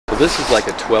this is like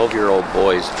a 12-year-old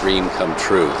boy's dream come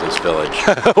true, this village.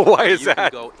 Why is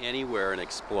that? You can go anywhere and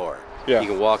explore. Yeah. You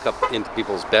can walk up into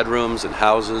people's bedrooms and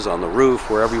houses, on the roof,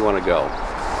 wherever you want to go.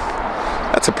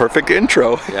 That's a perfect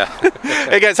intro. Yeah.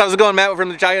 Hey guys, how's it going? Matt from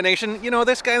the Jing'an Nation. You know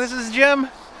this guy, this is Jim.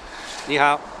 Ni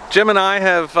hao. Jim and I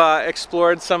have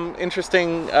explored some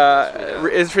interesting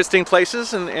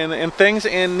places and things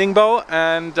in Ningbo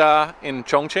and in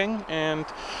Chongqing, and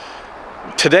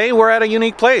today we're at a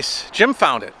unique place. Jim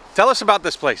found it. Tell us about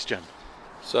this place, Jim.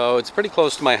 So it's pretty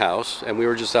close to my house, and we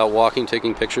were just out walking,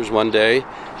 taking pictures one day,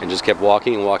 and just kept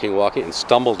walking and walking and walking, and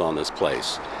stumbled on this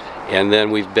place. And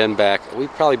then we've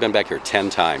probably been back here 10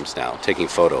 times now, taking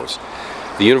photos.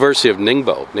 The University of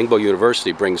Ningbo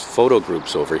University brings photo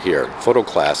groups over here, photo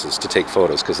classes to take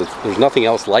photos, because there's nothing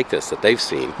else like this that they've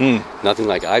seen. Nothing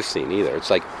like I've seen either. It's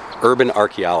like urban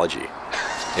archaeology,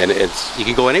 and you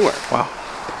can go anywhere. Wow.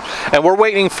 And we're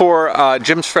waiting for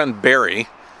Jim's friend Barry.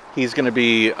 He's going to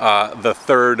be the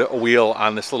third wheel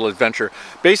on this little adventure.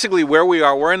 Basically, where we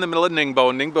are, we're in the middle of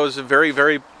Ningbo. Ningbo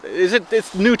is a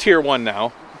it's new tier 1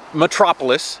 now,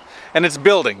 metropolis. And it's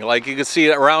building, like you can see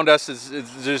around us,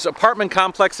 there's apartment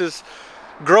complexes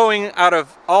growing out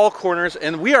of all corners,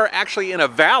 and we are actually in a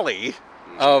valley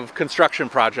of construction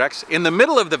projects. In the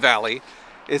middle of the valley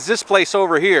is this place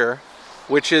over here,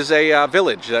 which is a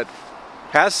village that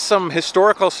has some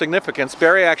historical significance.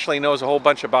 Barry actually knows a whole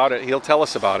bunch about it. He'll tell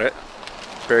us about it.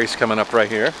 Barry's coming up right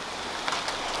here.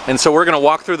 And so we're going to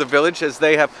walk through the village as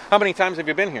they have. How many times have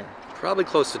you been here? Probably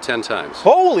close to 10 times.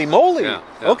 Holy moly! Yeah.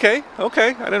 Okay.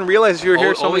 I didn't realize you were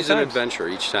here so many times. Always an adventure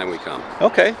each time we come.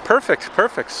 Okay,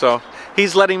 perfect. So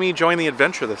he's letting me join the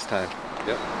adventure this time.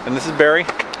 Yep. And this is Barry.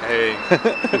 Hey.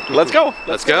 Let's go.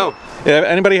 Let's go. Yeah,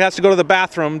 anybody has to go to the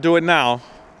bathroom, do it now.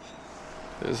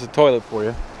 There's a toilet for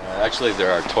you. Actually,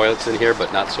 there are toilets in here,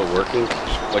 but not so working.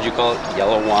 What'd you call it?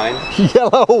 Yellow wine?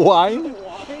 Yellow wine?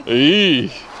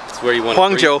 Eee. It's where you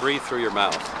want to breathe through your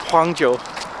mouth. Huangzhou.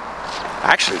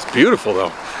 Actually, it's beautiful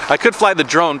though. I could fly the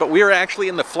drone, but we are actually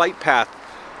in the flight path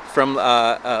from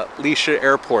Lisha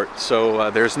Airport,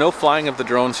 so there's no flying of the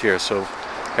drones here, so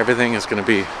everything is going to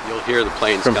be. You'll hear the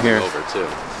planes coming over too.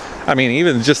 I mean,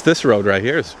 even just this road right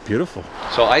here is beautiful.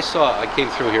 So I came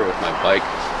through here with my bike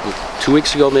 2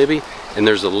 weeks ago maybe, and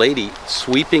there's a lady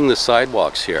sweeping the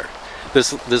sidewalks here.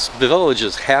 This village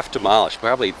is half demolished,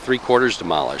 probably 3/4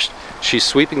 demolished. She's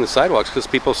sweeping the sidewalks because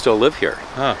people still live here.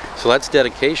 Huh. So that's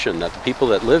dedication that the people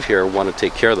that live here want to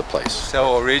take care of the place.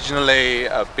 So originally,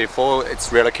 before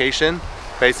its relocation,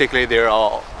 basically there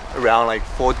are around like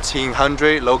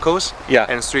 1,400 locals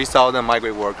and 3,000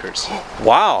 migrant workers.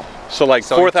 Wow! So like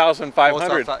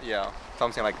 4,500? Yeah,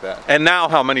 something like that. And now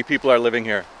how many people are living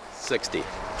here? 60.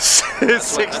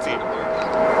 60.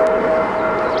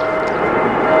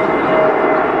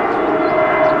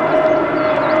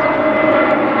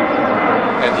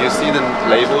 You see the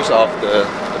labels of the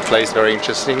place very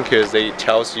interesting because they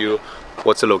tells you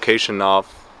what's the location of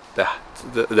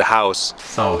the house.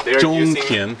 So they're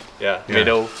using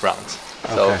middle front.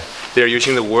 So they're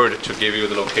using the word to give you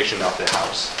the location of the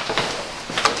house.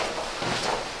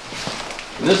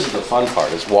 And this is the fun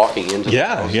part, is walking into the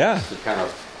house. To kind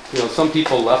of, some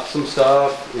people left some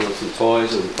stuff, some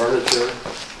toys and furniture.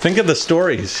 Think of the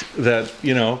stories that,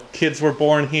 kids were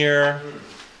born here,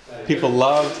 people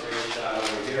loved.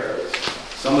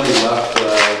 Somebody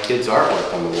left kids'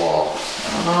 artwork on the wall.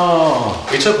 Oh.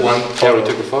 We took one. Yeah, we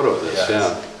took a photo of this.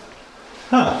 Yeah.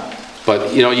 Huh.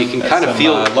 But you can kind of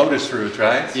feel lotus root,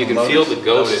 right? You can feel the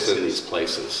ghosts in these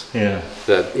places. Yeah.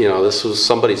 That this was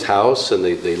somebody's house, and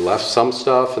they left some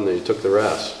stuff, and they took the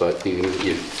rest. But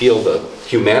you feel the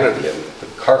humanity and the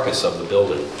carcass of the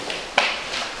building.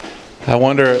 I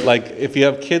wonder, like, if you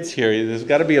have kids here, there's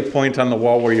got to be a point on the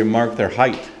wall where you mark their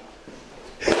height.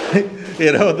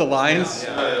 The lines.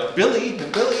 Yeah. Billy. They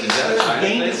do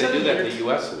that in the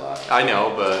U.S. a lot. I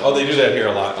know, but they do that here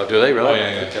a lot. Oh, do they really? Oh,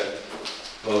 yeah. Okay.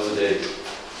 What was the date?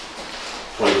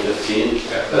 2015.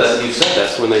 Yeah, you said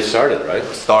that's when they started, right?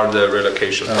 Started the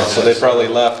relocation process. So they probably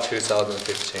left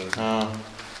 2015. Oh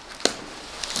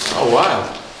wow.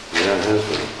 Yeah, it has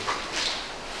been.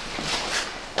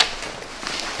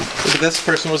 Look at this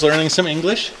person was learning some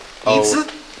English.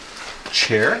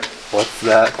 Chair. What's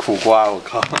that? 苦瓜,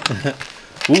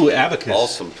 Ooh, abacus.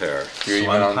 Balsam pear. Do you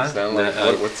even understand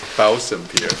what's balsam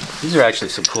pear? These are actually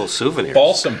some cool souvenirs.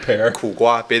 Balsam pear. 苦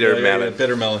瓜, bitter melon.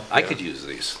 Bitter melon. I could use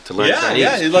these to learn Chinese.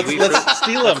 Yeah, let's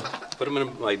steal them. Put them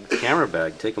in my camera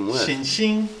bag, take them with. Xing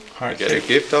xing. Get a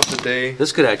gift of the day.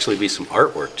 This could actually be some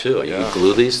artwork too. You can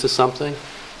glue these to something.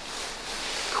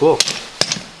 Cool.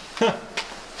 Huh.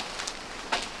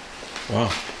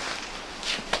 Wow.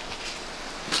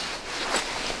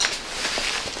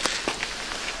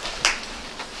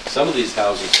 Some of these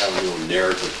houses have a little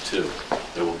narrative too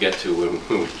that we'll get to when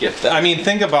we get there. I mean,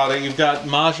 think about it. You've got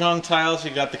mahjong tiles,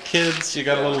 you got the kids, you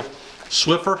got a little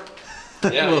Swiffer.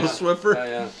 Yeah, a little Swiffer.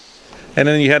 Yeah. And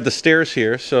then you had the stairs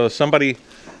here, so somebody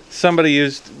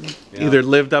used either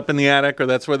lived up in the attic or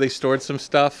that's where they stored some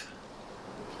stuff.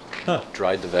 Huh.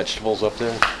 Dried the vegetables up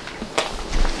there.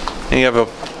 And you have a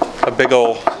big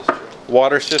old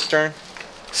water cistern.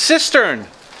 Cistern!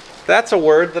 That's a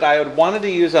word that I had wanted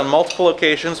to use on multiple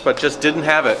occasions, but just didn't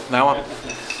have it. Now I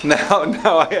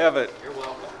have it. You're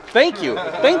welcome. Thank you.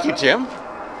 Thank you, Jim.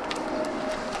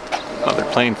 Another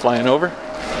plane flying over.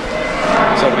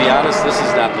 So to be honest, this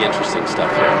is not the interesting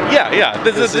stuff here. Yeah.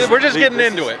 We're just getting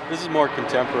into it. This is more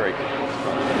contemporary.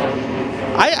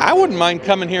 I wouldn't mind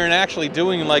coming here and actually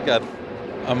doing like a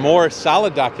more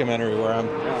solid documentary where I'm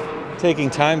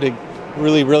taking time to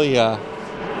really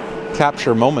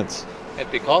capture moments. And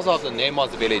because of the name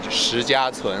of the village,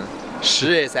 Shijia,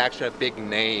 Shi is actually a big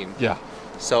name. Yeah.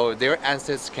 So their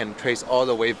ancestors can trace all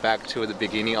the way back to the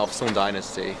beginning of Song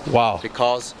Dynasty. Wow.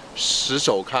 Because Shi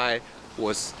Shoukai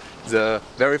was the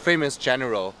very famous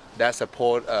general that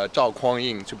supported Zhao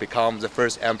Kuang-yin to become the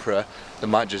first emperor, the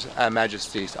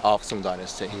majesties of Song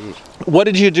Dynasty. What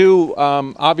did you do?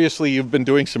 Obviously, you've been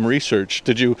doing some research.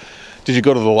 Did you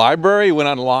go to the library? You went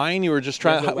online? You were just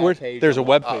trying. There's a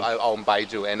web page on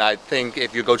Baidu, and I think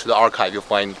if you go to the archive, you'll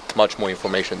find much more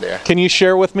information there. Can you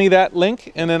share with me that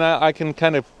link, and then I can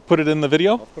kind of put it in the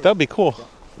video? That'd be cool.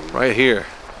 Right here,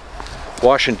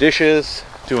 washing dishes,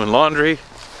 doing laundry,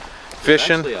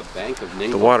 fishing. Actually a bank of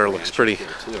Ningbo. The water looks pretty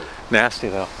nasty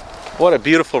though. What a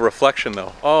beautiful reflection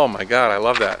though. Oh my God, I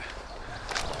love that.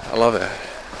 I love that.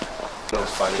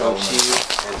 That's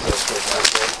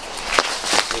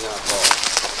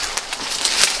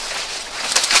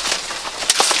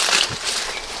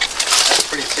a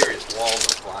pretty serious wall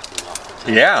we're blocking off.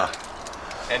 Yeah.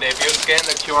 And if you scan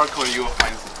the QR code, you will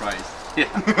find the price. Yeah.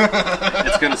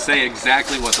 It's going to say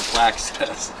exactly what the plaque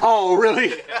says. Oh,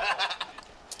 really?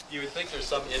 You would think there's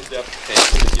some in-depth page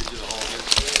that gives you the whole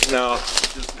history. No.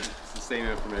 It's the same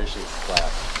information as the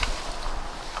plaque.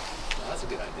 Well, that's a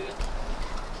good idea.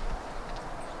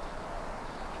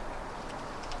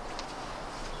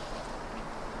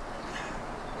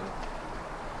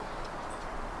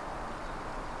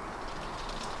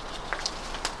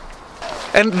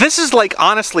 And this is like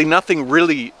honestly nothing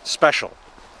really special.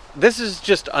 This is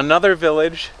just another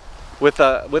village with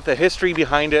a history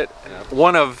behind it. Yeah.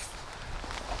 One of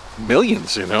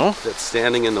millions, you know. That's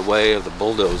standing in the way of the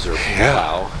bulldozer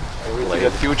plow.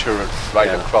 The future right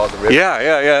across the river.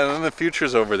 Yeah. And the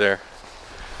future's over there.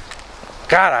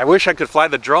 God, I wish I could fly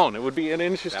the drone. It would be an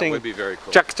interesting That would be very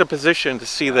cool. juxtaposition to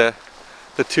see the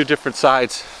two different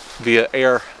sides via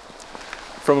air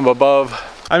from above.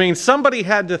 I mean, somebody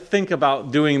had to think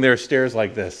about doing their stairs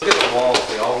like this. Look at the walls.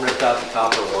 They all ripped out the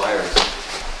copper wires.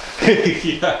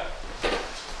 Yeah.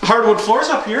 Hardwood floors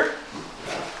up here.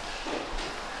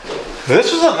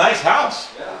 This was a nice house.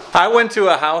 Yeah. I went to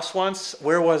a house once.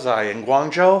 Where was I? In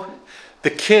Guangzhou. The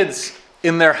kids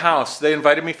in their house, they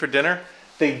invited me for dinner.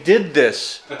 They did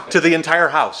this to the entire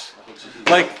house.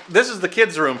 Like, this is the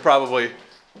kids' room probably,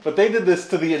 but they did this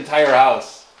to the entire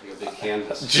house. Like a big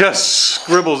canvas. Just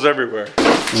scribbles everywhere.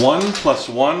 1 +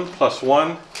 1 +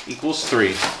 1 =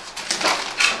 3.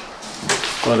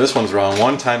 Well, this one's wrong.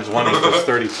 1 × 1 =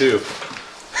 32.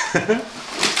 I'm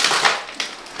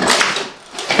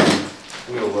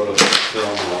going to load a film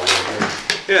all over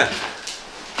here. Yeah.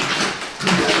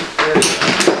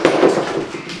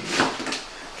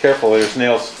 Careful, there's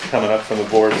nails coming up from the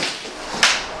boards.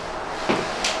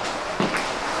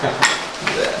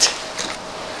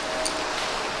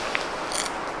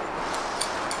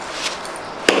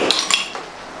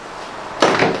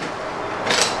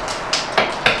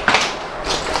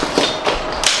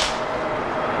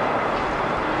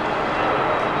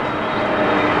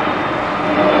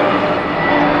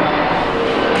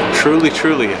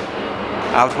 Truly,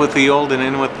 out with the old and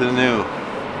in with the new.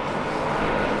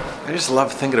 I just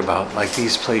love thinking about like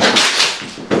these places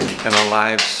and the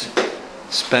lives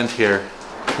spent here.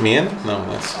 Mian? No,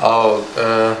 that's...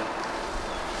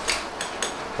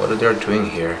 What are they doing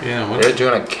here? Yeah, they're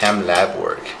doing a chem lab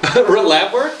work.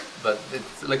 lab work? But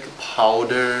it's like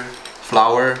powder,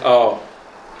 flour. Oh.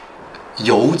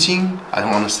 油精? I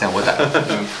don't understand what that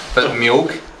means. But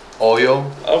milk, oil.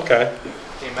 Okay.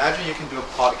 Imagine you can do a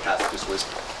podcast just with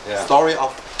story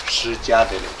of Shijia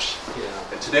village.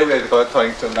 Yeah. And today we are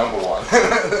going to number 1.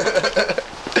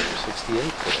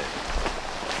 68 today.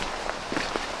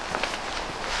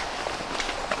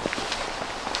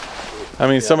 I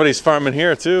mean, somebody's farming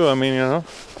here too. I mean, you know.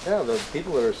 Yeah, the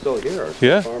people that are still here are still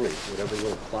Yeah. farming whatever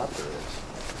little plot there is.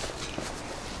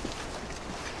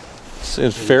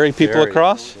 ferry people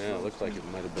across? Yeah, it looked like it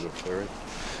might have been a ferry.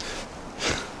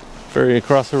 Ferry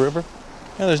across the river?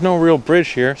 Yeah, there's no real bridge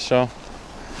here, so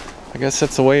I guess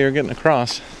that's the way you're getting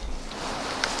across.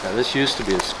 Yeah, this used to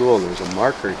be a school, and there's a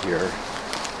marker here.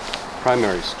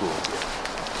 Primary school.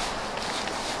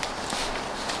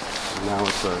 And now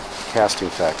it's a casting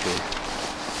factory.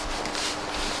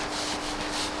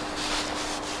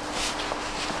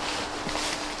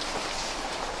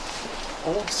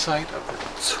 Old site of the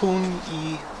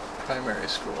Chun-Yi Primary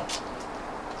School.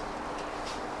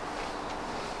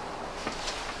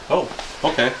 Oh,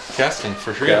 okay. Casting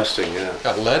for sure. Casting, yeah.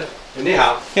 Got lead? 你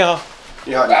好. Yeah.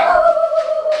 你好, 你好.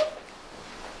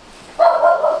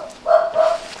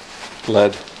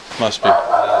 Lead. Must be.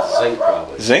 Zinc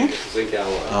probably. Zinc? Zinc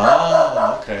alloy.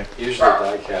 Ah, okay. Usually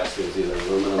die casting is either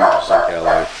aluminum or zinc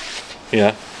alloy.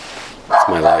 Yeah. That's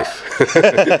my life.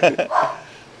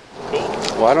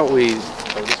 Why don't we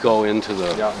go into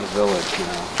the village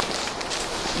now?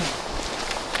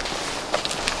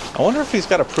 I wonder if he's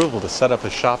got approval to set up a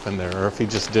shop in there, or if he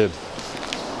just did.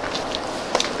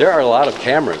 There are a lot of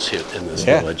cameras here in this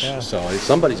village, yeah. so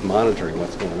somebody's monitoring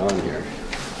what's going on here.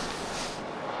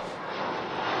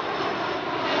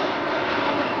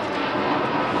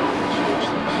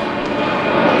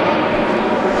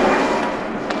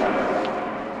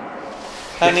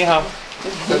 Hi, 你好.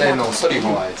 是那种设理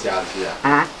红来家机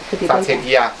啊，杀车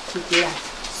机啊，杀机啊，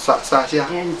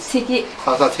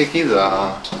杀车机子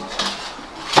啊。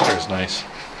There's nice.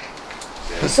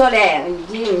 说嘞，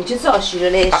你就照洗了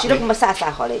嘞，洗了给么杀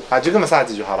好嘞。啊，就这么杀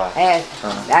鸡就好了。哎，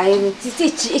然后再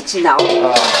挤一挤呢，挤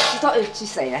到挤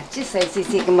碎了，挤碎再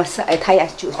给么杀，哎，太阳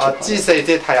就。啊，挤碎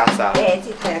再太阳杀。哎，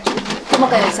再太阳就，怎么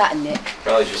个杀呢？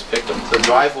 Probably just pick them. So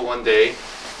dry for one day.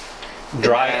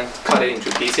 Dry. And cut it into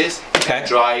pieces. Okay.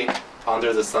 Dry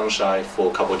under the sunshine for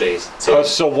a couple of days. So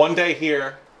So one day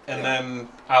here, and then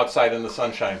outside in the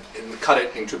sunshine. cut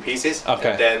it into pieces.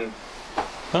 Okay. And then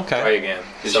dry Okay. again.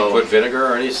 Did So you put vinegar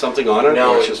or something on it?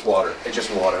 No, or it's just water. It's just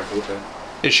water. Okay.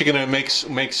 Is she gonna make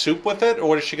soup with it, or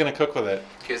what is she gonna cook with it?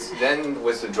 Because then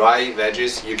with the dry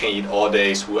veggies, you can eat all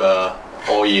days,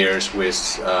 all years.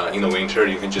 With in the winter,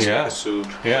 you can just Yeah. make a soup.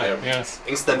 Yeah, whatever. yeah. It's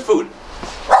instant food.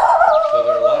 So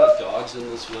there are a lot of dogs in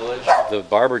this village. The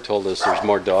barber told us there's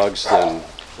more dogs than...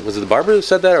 Was it the barber who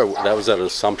said that, or that was an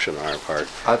assumption on our part?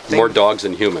 I think- More dogs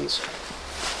than humans.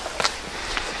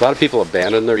 A lot of people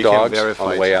abandon their We can dogs verify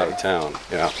on the way out today. of town.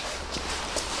 Yeah.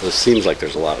 So it seems like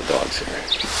there's a lot of dogs here.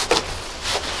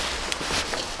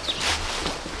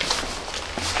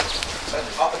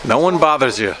 No one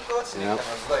bothers you. Yeah.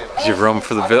 You roam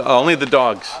for the only the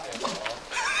dogs.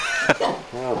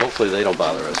 Well, hopefully they don't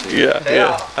bother us. Either. Yeah,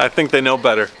 yeah. I think they know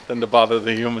better than to bother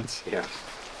the humans. Yeah.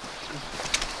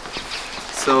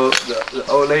 So the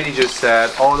old lady just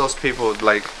said all those people,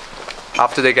 like,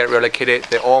 after they get relocated,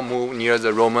 they all move near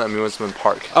the Roman amusement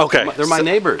park. Okay. They're my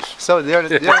neighbors. So they're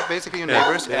basically your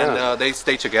neighbors, Yeah. and they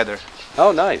stay together.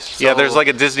 Oh, nice. Yeah, there's like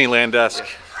a Disneyland-esque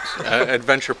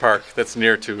adventure park that's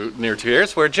near to here.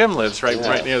 It's where Jim lives, right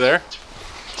near there.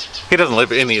 He doesn't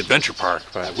live in the adventure park,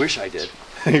 I but wish I did.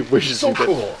 he wishes he did.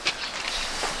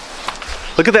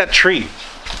 Look at that tree.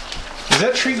 Is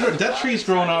that tree? That tree's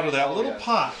growing out of that little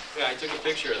pot. Yeah, I took a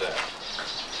picture of that.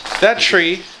 That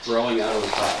tree. Growing out of the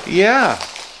pot. Yeah.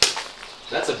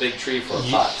 That's a big tree for a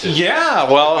pot, too. Yeah.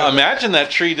 Well, imagine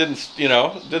that tree didn't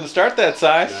start that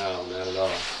size. No, not at all.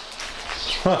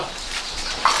 Huh.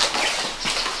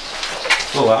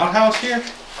 Little outhouse here?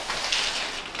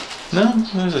 No,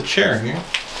 there's a chair here.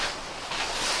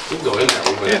 We can go in there.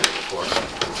 We've been in there before.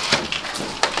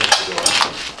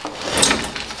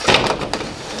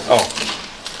 Oh.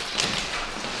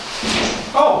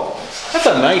 Oh, that's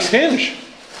a nice hinge.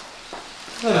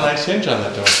 That's a nice hinge on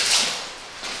that door.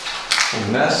 A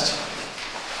nest.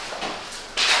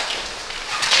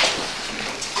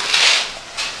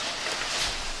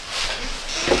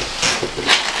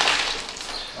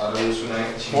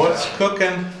 What's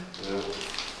cooking?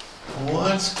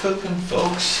 What's cooking,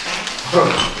 folks?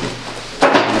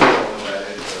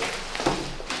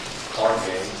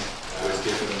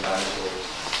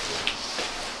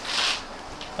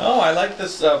 Oh, I like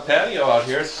this patio out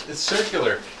here. It's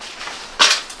circular.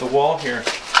 The wall here.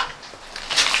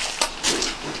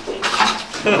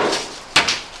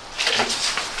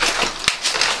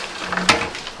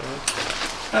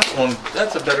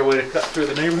 That's a better way to cut through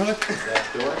the neighborhood. That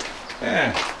door?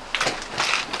 Yeah.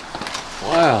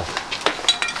 Wow.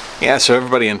 Yeah, so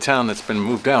everybody in town that's been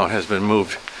moved out has been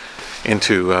moved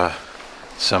into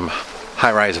some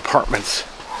high-rise apartments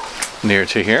near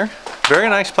to here. Very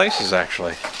nice places,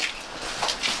 actually.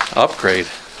 Upgrade,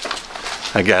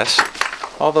 I guess.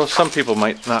 Although some people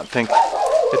might not think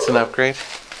It's an upgrade.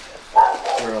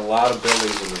 There are a lot of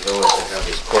buildings in the village that have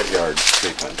this courtyard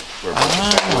treatment, where a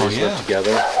bunch of families live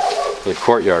together. The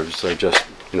courtyards are just,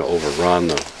 overrun.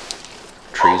 The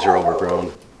trees are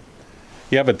overgrown.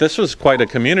 Yeah, but this was quite a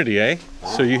community, eh?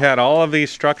 So you had all of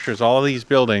these structures, all of these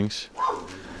buildings.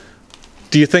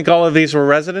 Do you think all of these were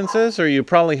residences, or you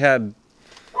probably had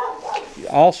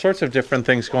all sorts of different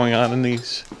things going on in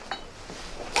these?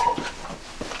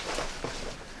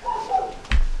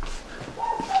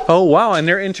 Oh, wow, and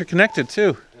they're interconnected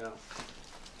too. Yeah.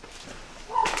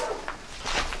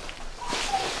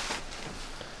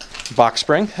 Box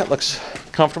spring, that looks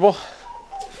comfortable.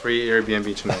 Free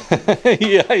Airbnb tonight.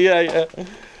 Yeah.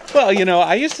 Well,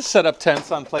 I used to set up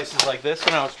tents on places like this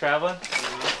when I was traveling.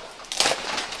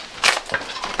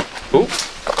 Ooh,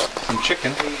 some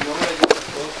chicken.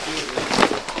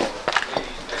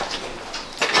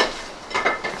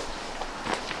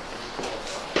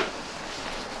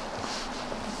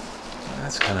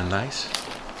 That's kind of nice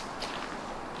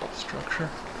structure.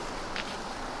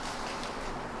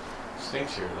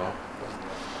 Stinks here though.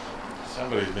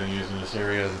 Somebody's been using this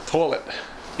area as a toilet.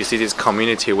 You see this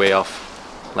community way of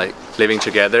like living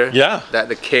together. Yeah. That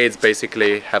the kids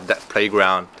basically have that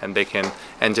playground and they can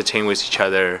entertain with each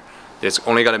other. There's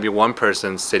only gonna be one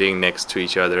person sitting next to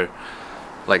each other,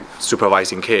 like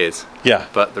supervising kids. Yeah.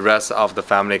 But the rest of the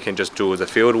family can just do the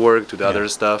field work, do the other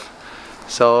stuff.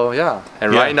 So yeah.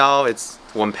 And right now it's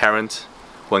one parent,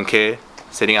 one kid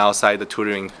sitting outside the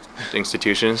tutoring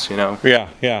institutions,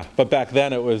 Yeah. But back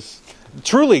then it was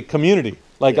truly community,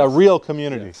 like a real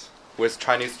community. Yes. With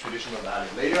Chinese traditional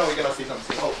dining. Later on we're gonna see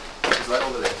something. Oh, it's right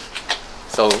over there.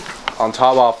 So on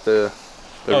top of the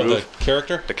roof,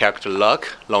 the character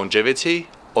luck, longevity,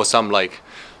 or some like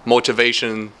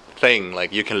motivation thing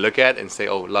like you can look at and say,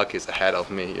 oh, luck is ahead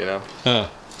of me, Huh.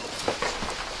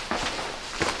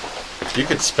 You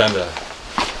could spend a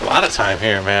lot of time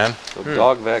here, man. The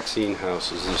dog vaccine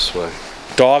house is this way.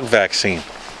 Dog vaccine.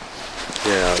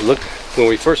 Yeah, look, when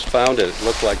we first found it, it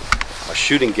looked like a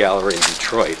shooting gallery in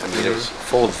Detroit. I mean, it was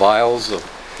full of vials of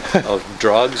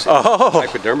drugs, and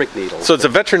hypodermic needles. So it's a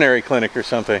veterinary clinic or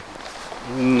something.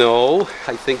 No,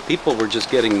 I think people were just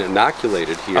getting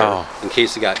inoculated here in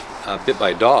case they got bit by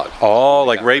a dog. Oh,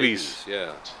 like rabies.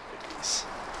 Yeah.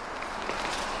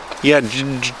 Yeah,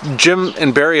 Jim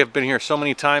and Barry have been here so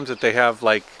many times that they have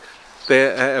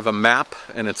a map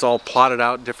and it's all plotted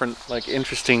out different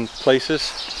interesting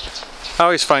places. I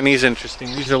always find these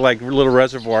interesting. These are like little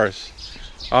reservoirs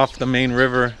off the main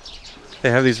river. They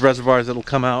have these reservoirs that'll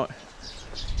come out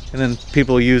and then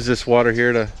people use this water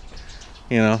here to,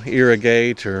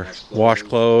 irrigate or wash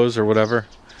clothes or whatever.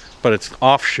 But it's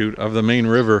offshoot of the main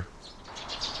river.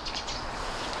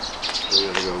 We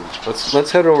gotta go.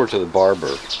 Let's head over to the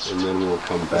Barber and then we'll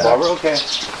come back. Barber, okay.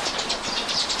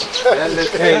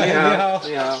 Hey, yeah.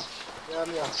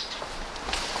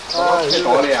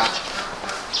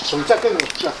 从这个里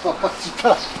把鸡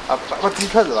翅，把鸡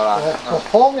翅怎么了？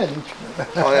方面你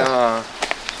哎呀，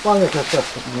方面就是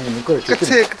你过去。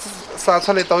这杀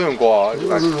出来都用过，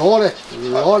老嘞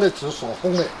只扫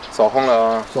风嘞，扫风了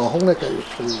啊。扫风嘞该有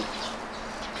出来，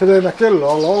出来呢该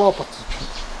老把鸡翅。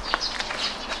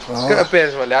这一般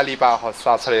是2礼拜好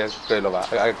杀出来对了吧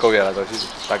？1个月了都是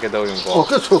大概都用过。我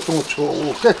搿车中车，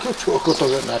我搿车搿多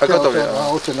月呢？搿多月啊！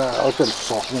我真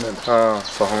扫风嘞。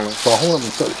扫风了。扫风了没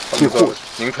走，最后。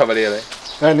您出不来嘞？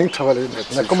哎，您出不来嘞？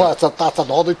那搿么打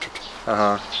脑袋出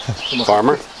去。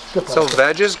Farmer. So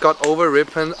veggies got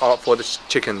overripened for the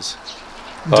chickens.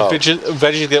 The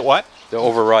veggies get what? They're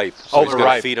overripe. So he's gonna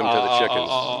Overripe. feed them to the chickens.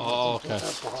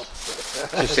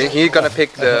 Okay. See, he's gonna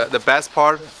pick the best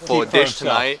part for Keep for dish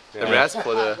himself. tonight. The rest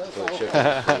for the.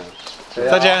 chickens.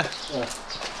 再见。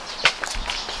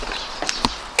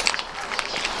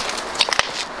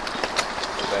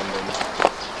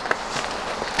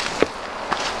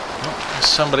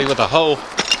Somebody with a hoe.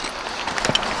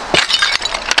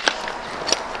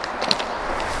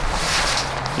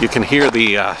 You can hear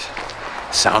the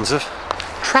sounds of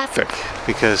traffic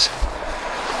because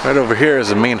right over here is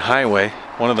the main highway,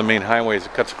 one of the main highways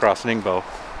that cuts across Ningbo.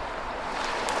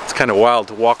 It's kind of wild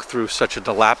to walk through such a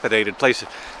dilapidated place.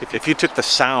 If you took the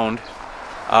sound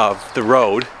of the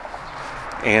road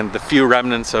and the few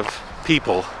remnants of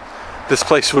people, this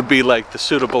place would be like the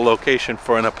suitable location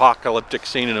for an apocalyptic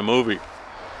scene in a movie.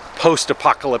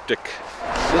 Post-apocalyptic.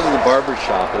 This is the barber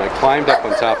shop, and I climbed up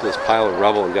on top of this pile of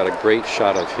rubble and got a great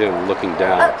shot of him looking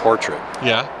down, a portrait.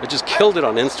 Yeah. I just killed it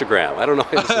on Instagram. I don't know,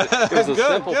 it was a Good,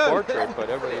 simple good. portrait, but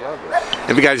everybody loved it.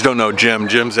 If you guys don't know Jim,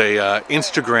 Jim's a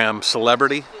Instagram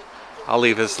celebrity. I'll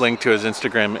leave his link to his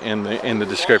Instagram in the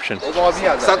description.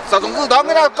 啥种子当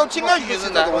给他搞清了意思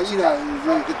呢？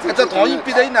这当然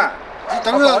比得呢。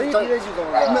当然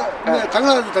当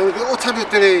个我差不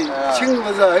多嘞，请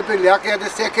不是那边2间的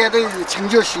3间的请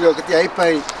就需要个第一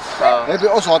杯，那边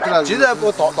我说的了。其实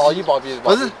不大一包比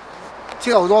不是，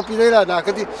这个我多比的了，那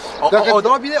个的。我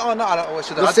多比的哦，那了，我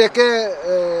晓得。3间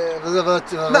不是。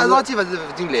那老几不是已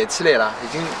经立起来了，已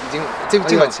经进不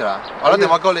去了。阿拉地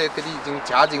方搞的，搿里已经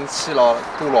加进去了，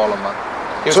堵牢了嘛。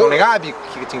因为从另外一边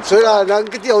进去。所以啦，那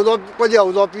搿地后头关键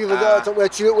后头比不是，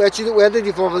湾的地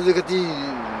方不是搿地。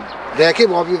2间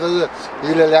旁边不是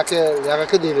有了2个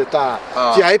跟你的大，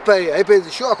第一杯是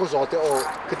小1个少的哦，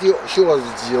搿点小2时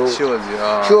期哦，小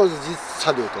2时期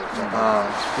差头多啊，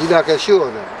伊那个小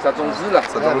呢，啥种子了？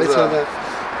没错呢。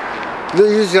那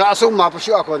有些阿松嘛不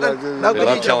小1个呢，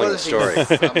 love telling the story.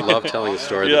 Love telling the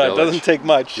story. Yeah, it doesn't take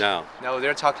much. No. Now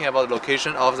they're talking about the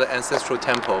location of the ancestral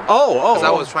temple. Oh. Because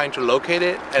I was trying to locate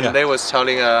it, and they was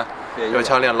telling they were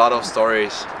telling a lot of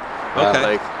stories,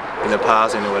 like in the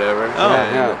past and whatever.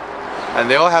 Yeah. And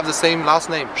they all have the same last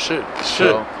name, Shi.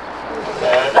 So,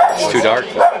 It's too dark.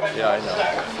 yeah, I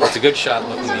know. It's a good shot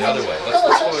looking the other way. Let's go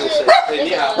and say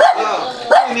ni hao.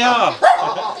 Ni hao.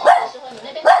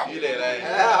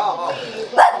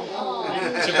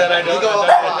 Too bad I don't.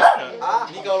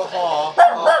 你搞了好。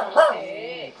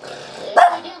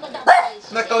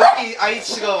那到底阿姨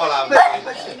吃过不啦？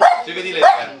这个地雷。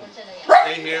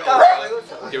Stay here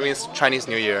during Chinese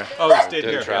New Year. Oh, he stayed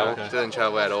Didn't here. travel. Okay. Didn't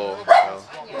travel at all.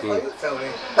 So.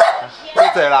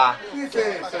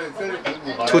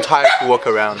 Too tired to walk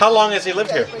around. How long has he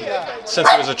lived here? Since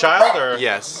he was a child, or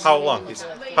Yes. How long?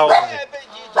 How old is he?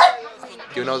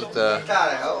 Do you know the?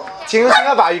 新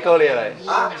个爸一个来嘞，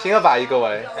新个爸一个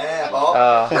喂。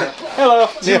Hello.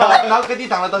 你好，那搿地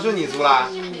当了多少年数啦？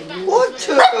我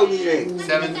吃了够你嘞。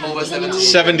 Over 70.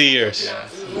 70 years.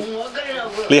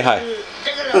 厉害。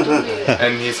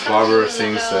 And his barber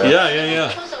sings. Yeah.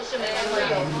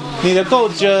 你的狗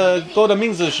的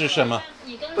名字是什么？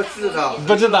不知道。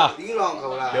不知道。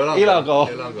流浪狗。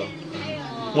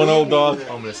 One old dog.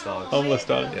 Homeless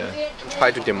dog. Yeah.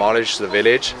 Try to demolish the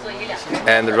village,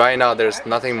 and right now there's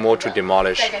nothing more to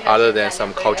demolish other than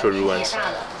some cultural ruins.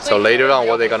 So later on,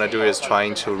 what they're gonna do is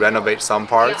trying to renovate some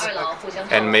parts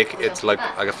and make it like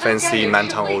a fancy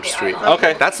Nantong old street.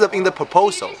 Okay. That's in the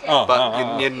proposal,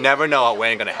 but you never know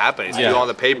when it's gonna happen. It's still on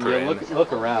the paper.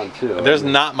 Look around too. There's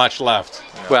not much left.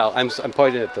 Well, I'm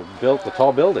pointing at the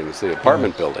tall buildings, the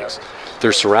apartment buildings.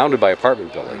 They're surrounded by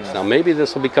apartment buildings. Now maybe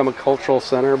this will become a cultural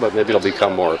center, but maybe it'll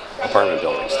become more apartment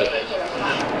buildings too.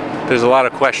 There's a lot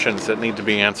of questions that need to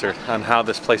be answered on how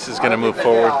this place is going to move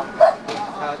forward.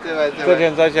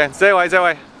 再见.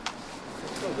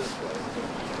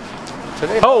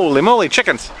 Holy moly,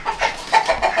 chickens!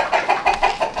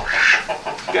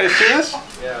 You guys see this?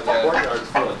 Yeah, the courtyard's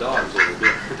full of dogs over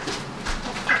here.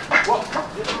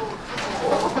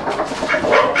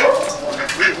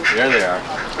 There they are.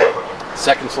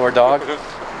 Second floor dog.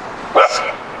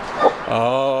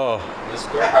 Oh.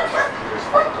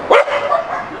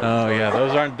 Oh yeah,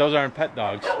 those aren't pet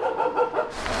dogs.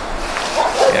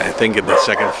 Yeah, I think in the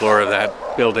second floor of that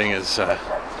building is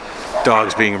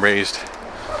dogs being raised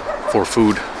for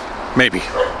food. Maybe.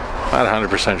 Not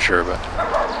 100% sure, but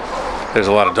there's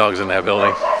a lot of dogs in that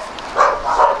building.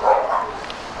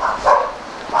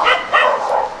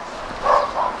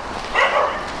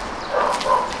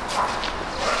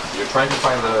 You're trying to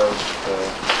find the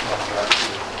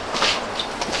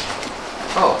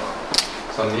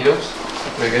some needles.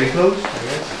 We're getting close, I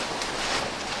guess.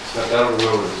 That'll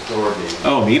go with the door being.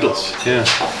 Oh, needles. Yeah. I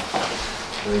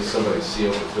think somebody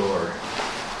sealed the door.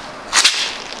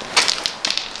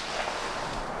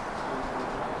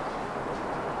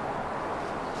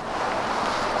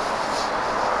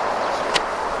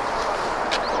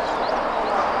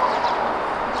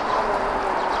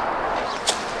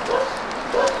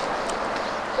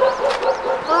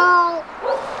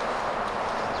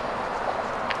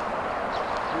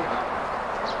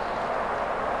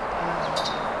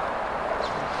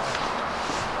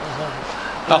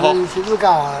你是不是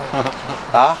干啊？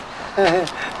啊？这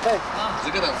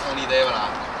个能厂里的不啦？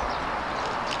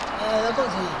那不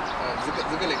行。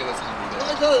这个那个厂里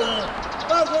的。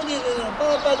八公里的，八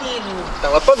公里。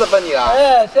等了88年啦。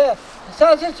哎，是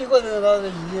30几个人到这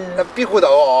里。那庇护岛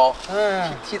哦。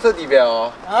体测地边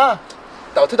哦。啊。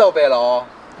到头到尾了哦。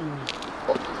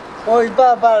我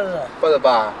88了。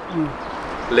88。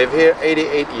Live here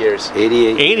 88 years.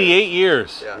 88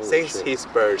 years. Yeah, since his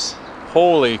birth.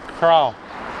 Holy cow.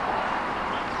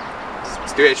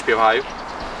 Still HP 5?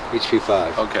 HP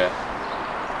 5. Okay.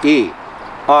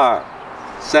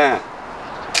 1、2、3。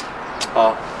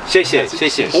好，谢谢谢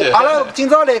谢。阿拉今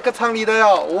朝来搿厂里头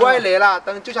哟，我还来了，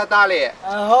等就下打来。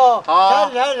好，好。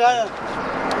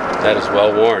 That is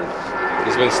well worn.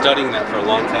 He's been studying that for a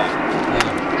long time.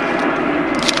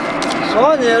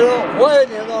 少年了，我也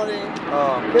年到的。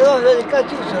别到这里干就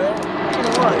是了，这个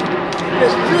嘛，这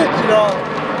是这几了，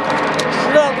是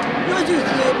啊，有就是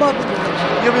毛病的。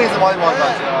有没有什么毛病？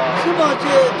什么这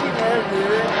今年是？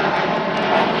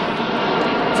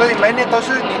所以每年都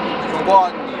是你用过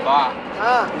泥巴。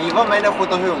啊，泥巴每年货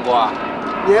都是用过啊。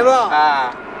年吧？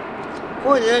啊。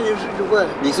过年你是就贵。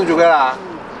你是就贵了。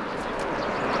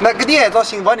那搿点还找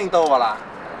新闻领导勿啦？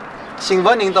新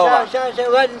闻领导伐？新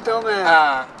闻领导嘛。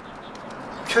啊。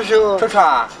 吃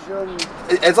啊！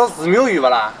还找寺庙有勿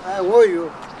啦？哎，我有。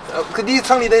搿点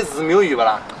厂里头寺庙有勿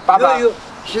啦？有，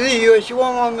现在有希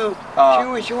望王庙，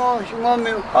希望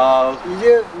庙。啊。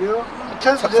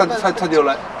现在庙拆掉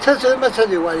了。拆没拆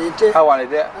掉，瓦里的。啊，瓦里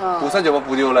的。菩萨就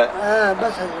补掉了。哎，没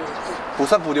拆掉。菩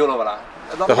萨补掉了勿啦？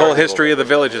 The whole history of the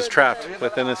village is trapped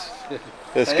within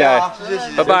this guy.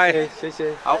 Bye bye.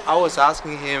 I was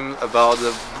asking him about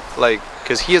the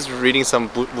because he is reading some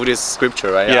Buddhist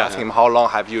scripture, right? Yeah. I asked him how long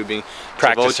have you been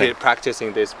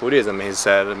practicing this Buddhism? He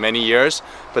said many years.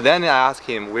 But then I asked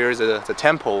him where is the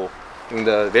temple in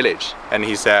the village, and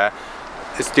he said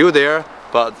it's still there,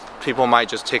 but people might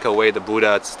just take away the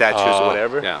Buddha statues or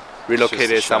whatever, relocate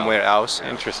it somewhere else.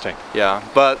 Interesting. Yeah,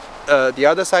 but the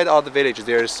other side of the village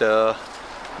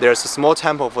there's a small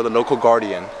temple for the local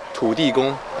guardian, 土地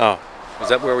公. Oh. Is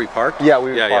that where we parked? Yeah,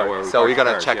 we parked. parked. So we're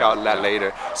gonna check out that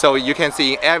later. So you can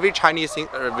see in every Chinese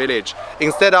village,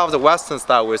 instead of the Western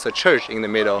style with a church in the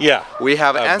middle, we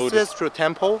have ancestral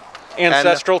temple,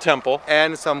 temple,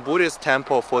 and some Buddhist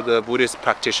temple for the Buddhist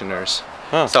practitioners.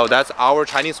 So that's our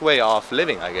Chinese way of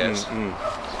living, I guess.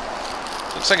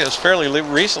 Looks like it was fairly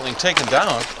recently taken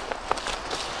down.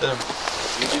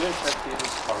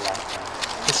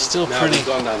 It's still pretty. We've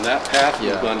gone down that path.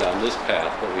 We've gone down this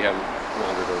path, but we haven't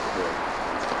wandered over here.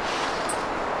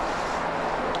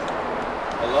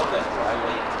 I love that dry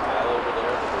lake tile over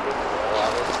there that they did the wall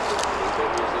out of the Ningbo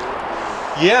Museum.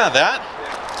 Yeah, that.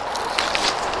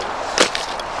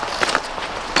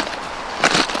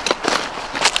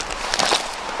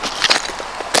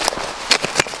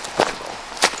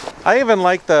 I even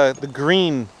like the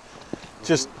green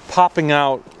just popping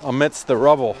out amidst the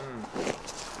rubble.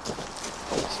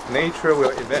 Nature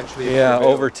will eventually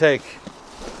overtake.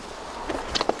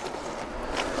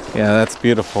 Yeah, that's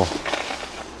beautiful.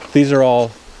 These are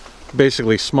all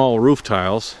basically small roof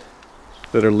tiles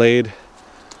that are laid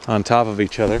on top of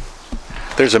each other.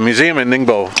 There's a museum in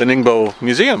Ningbo, the Ningbo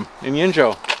Museum in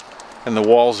Yinzhou. And the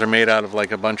walls are made out of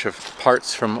like a bunch of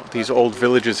parts from these old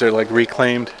villages. They're like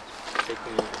reclaimed.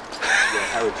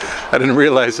 I didn't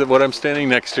realize that what I'm standing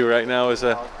next to right now is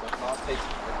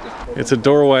it's a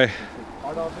doorway.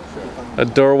 A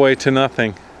doorway to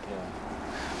nothing.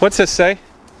 What's this say?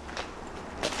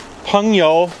 朋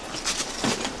友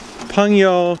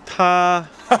他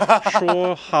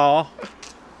说好.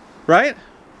 Right?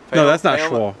 No, that's not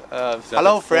说.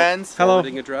 Hello, friends. Hello.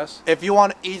 Address? If you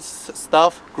want to eat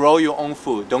stuff, grow your own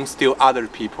food. Don't steal other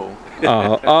people.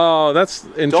 Oh, that's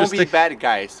interesting. Don't be bad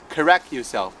guys. Correct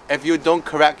yourself. If you don't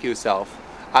correct yourself,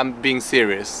 I'm being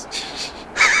serious.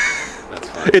 That's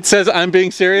fine. It says I'm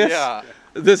being serious? Yeah.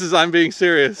 This is I'm being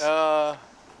serious.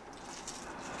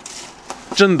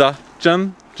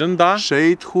 真的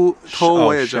谁偷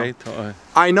我也知道.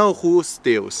 I know who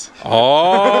steals.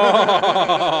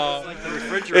 Oh.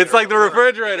 It's like the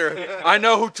refrigerator. I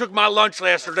know who took my lunch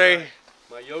yesterday.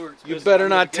 My yogurt's You better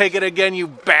not take it again, you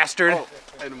bastard. Oh,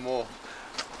 and more.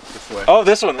 This way. Oh,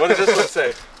 this one. What does this one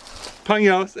say? 朋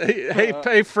友,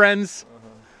 hey friends.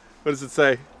 What does it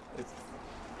say?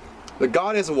 The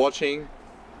God is watching.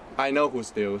 I know who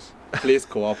steals. Please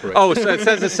cooperate. Oh, so it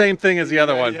says the same thing as the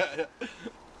other one.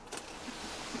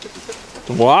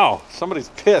 Wow, somebody's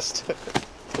pissed.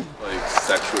 Like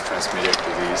sexually transmitted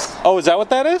disease. Oh, is that what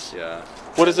that is? Yeah.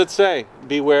 What does it say?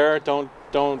 Beware, don't.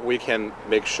 We can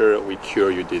make sure we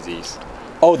cure your disease.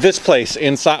 Oh, this place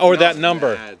inside, or that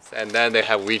number. Ads. And then they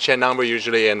have WeChat number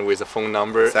usually, and with a phone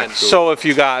number. And So if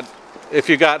you got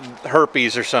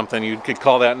herpes or something, you could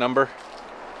call that number.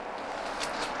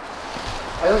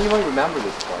 I don't even remember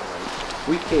this part. Right?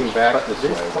 We came back this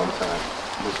way one time.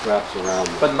 This wraps around.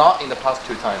 But not in the past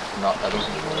 2 times. Not. I don't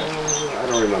think. I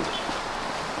don't remember.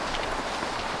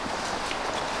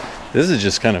 This is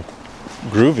just kind of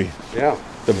groovy. Yeah.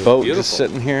 The boat beautiful. just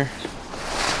sitting here.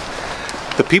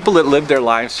 The people that lived their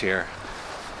lives here,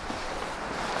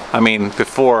 I mean,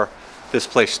 before this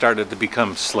place started to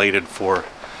become slated for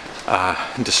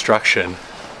destruction,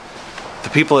 the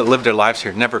people that lived their lives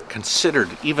here never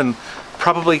considered even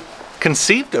probably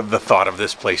conceived of the thought of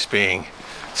this place being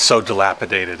so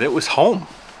dilapidated. It was home.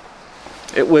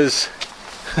 It was,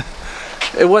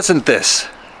 it wasn't this.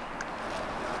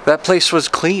 That place was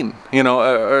clean, you know,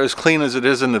 or as clean as it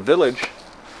is in the village.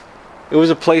 It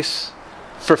was a place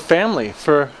for family,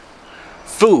 for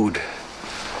food,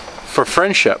 for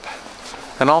friendship,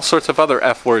 and all sorts of other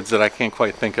F words that I can't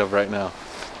quite think of right now.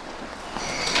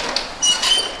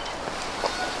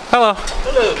 Hello.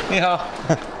 Hello. Ni hao.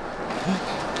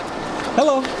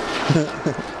 Hello.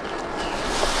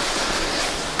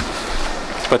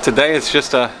 But today it's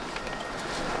just a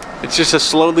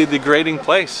slowly degrading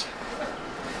place.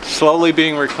 Slowly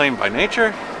being reclaimed by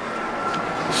nature.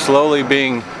 Slowly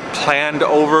being planned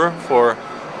over for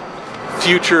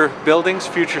future buildings,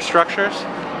 future structures.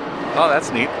 Oh,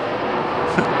 that's neat.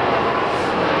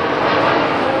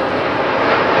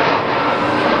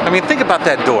 I mean, think about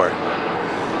that door.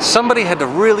 Somebody had to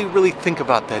really, really think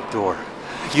about that door.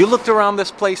 You looked around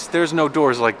this place, there's no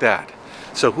doors like that.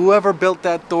 So whoever built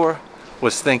that door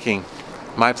was thinking,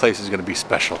 my place is going to be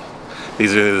special.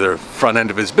 These are either the front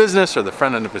end of his business or the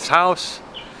front end of his house.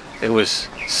 It was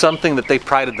something that they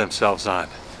prided themselves on.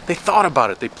 They thought about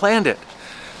it, they planned it.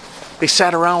 They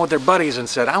sat around with their buddies and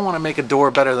said, I want to make a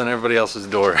door better than everybody else's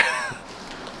door.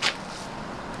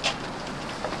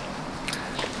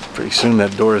 Pretty soon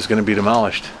that door is going to be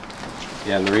demolished.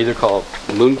 Yeah, and they're either called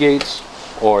moon gates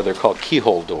or they're called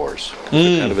keyhole doors.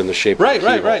 They're kind of in the shape of a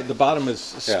keyhole. Right. The bottom is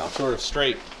sort of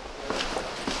straight.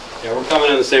 Yeah, we're coming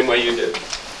in the same way you did.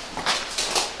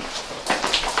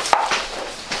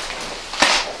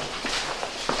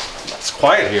 It's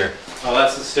quiet here. Oh,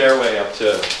 that's the stairway up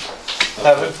to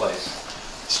Heaven? place.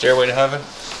 Stairway to heaven?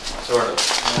 Sort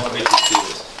of. Let me just see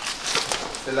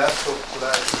this. The last book to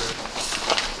that.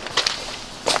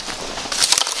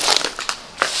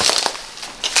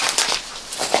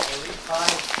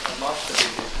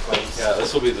 Yeah,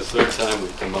 this will be the third time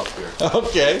we've come up here.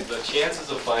 Okay. The chances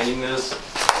of finding this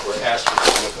were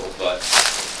astronomical, but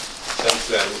since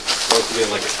then, once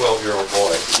again, like a 12-year-old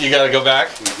boy, You gotta go back?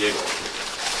 we giggle.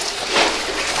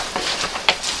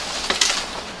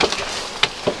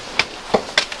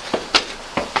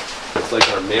 It's like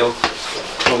our male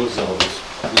chromosomes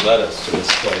who led us to this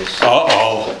place.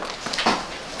 Uh-oh.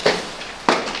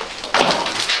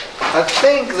 I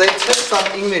think they took some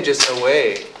images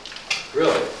away.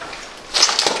 Really?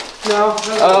 No.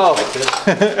 Oh.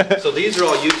 So these are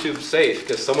all YouTube safe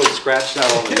because someone scratched out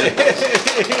all the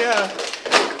names. Yeah.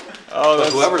 Oh, But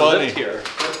that's whoever funny. lived here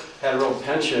had a real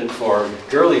penchant for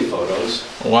girly photos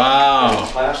and Wow.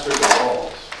 plastered the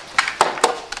walls.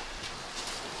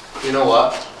 You know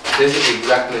what? This is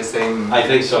exactly the same. I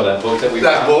think so. That book that we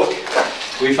That found.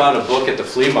 book. We found a book at the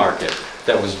flea market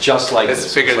that was just like Let's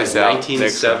this. figure It was this like out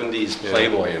 1970s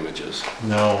Playboy images.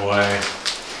 No way.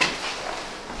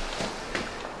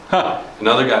 Huh.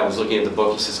 Another guy was looking at the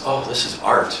book. He says, "Oh, this is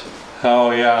art.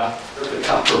 Oh, yeah. Look at the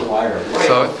copper wire."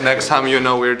 So next time you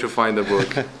know where to find the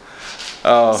book.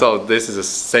 Oh. So this is the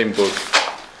same book.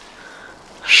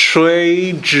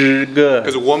 水之歌.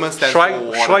 Because woman stands for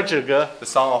water. 水之歌. The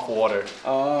song of water.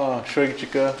 Oh, 水之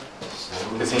歌.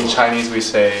 Because in Chinese we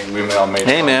say women are made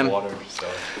Hey, from man. water. So.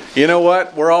 You know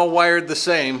what? We're all wired the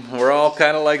same. We're all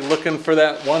kind of like looking for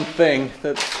that one thing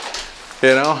that,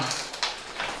 you know,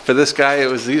 for this guy it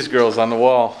was these girls on the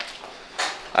wall.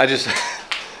 I just,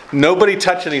 nobody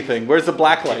touch anything. Where's the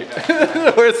black light?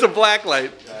 Where's the black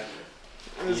light?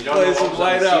 This You don't know place what is was on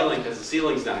light the up. ceiling because the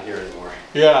ceiling's not here anymore.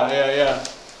 Yeah.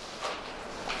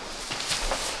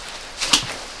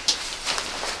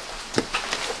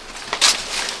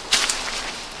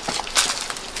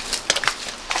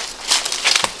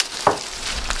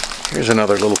 Here's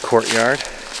another little courtyard.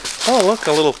 Oh, look,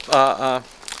 a little a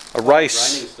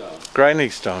rice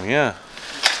grinding stone. Yeah,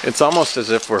 it's almost as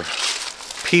if we're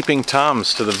peeping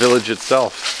toms to the village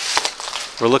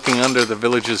itself. We're looking under the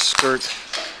village's skirt.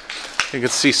 You can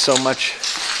see so much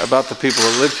about the people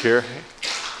that lived here,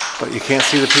 but you can't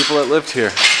see the people that lived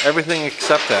here. Everything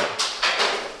except that.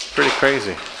 Pretty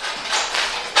crazy.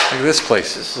 Look at this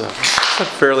place. This is a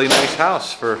fairly nice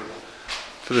house for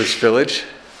this village.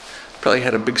 Probably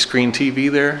had a big screen TV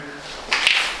there.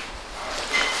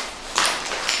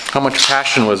 How much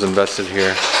passion was invested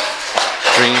here?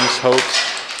 Dreams,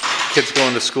 hopes, kids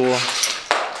going to school,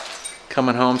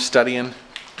 coming home, studying.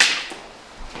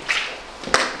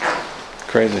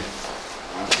 Crazy.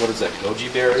 What is that?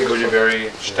 Goji berry? Goji berry,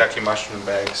 shiitake mushroom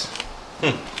bags.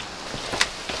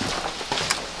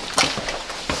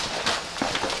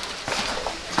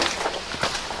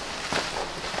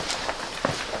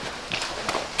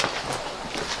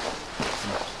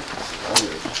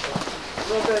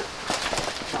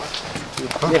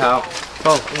 Ni hao.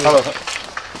 Oh, hello.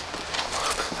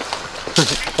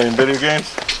 Playing video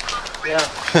games? Yeah.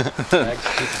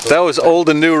 That was old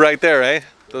and new right there, eh?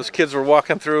 Those kids were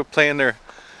walking through playing their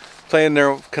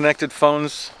connected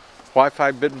phones,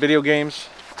 Wi-Fi video games.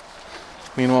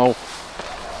 Meanwhile,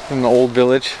 in the old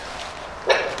village.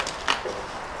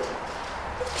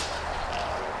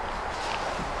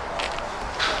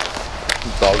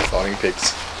 Dogs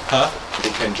Olympics. Huh? They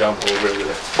can jump over the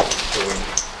wind.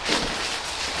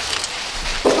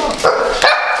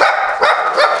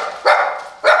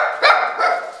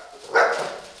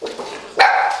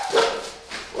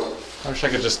 I wish I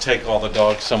could just take all the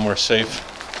dogs somewhere safe.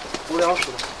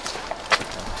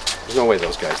 There's no way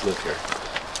those guys live here.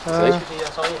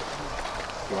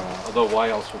 Although why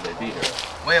else would they be here?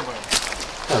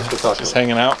 Just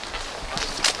hanging out.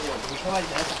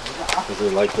 Because they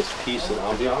like this peace and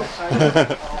ambiance.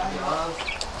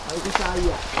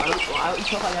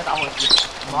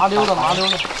 麻溜的。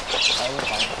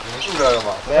住这儿了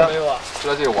吗？没有啊。就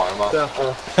在这里玩吗？对啊。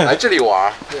来这里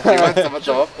玩？你们怎么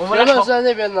走？我们认识在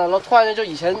那边的，然后突然间就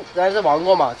以前来这玩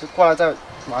过嘛，就过来再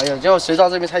玩一下，结果谁知道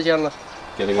这边拆迁了。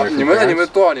你们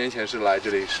多少年前是来这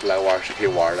里是来玩是可以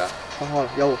玩的？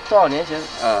有多少年前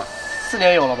？4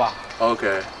年有了吧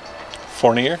Okay.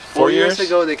 4 years? 4 years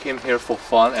ago they came here for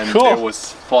fun and Cool. there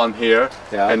was fun here.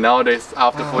 Yeah. And nowadays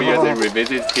after 4 years they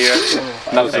revisited here.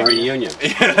 That was a reunion.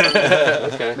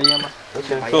 Okay. 没烟吗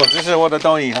Cool. 这是我的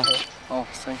东西哈。哦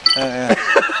，thank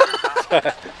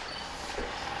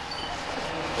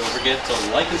you。Don't forget to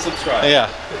like and subscribe. Yeah.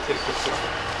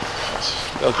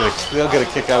 They'll get a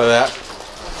kick out of that.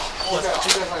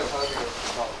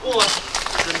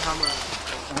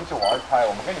 我们去玩拍，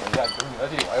我们跟你们一样，就是你在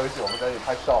这里玩游戏，我们在这里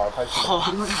拍照拍视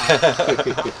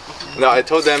频。No, I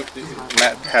told them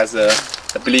Matt has a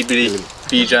Bilibili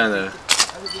B 站的。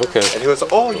Okay. And he was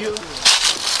oh you.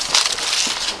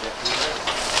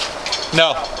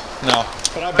 No.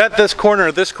 But I bet this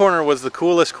corner was the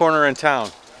coolest corner in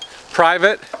town.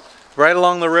 Private, right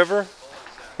along the river.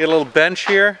 Get a little bench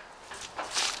here.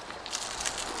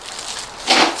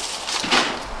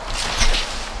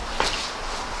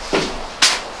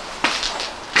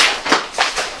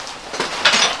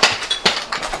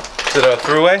 Is it a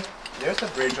throughway? There's a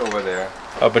bridge over there.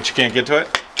 Oh, but you can't get to it?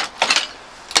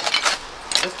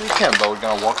 Yes, we can, but we're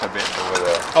gonna walk a bit over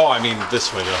there. Oh, I mean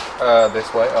this way though.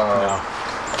 This way? No.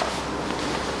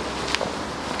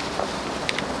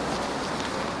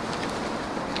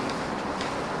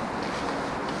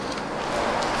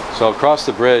 So across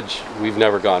the bridge, we've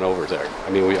never gone over there.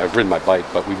 I mean, I've ridden my bike,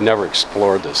 but we've never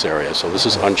explored this area. So this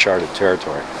is uncharted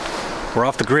territory. We're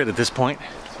off the grid at this point.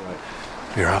 That's right.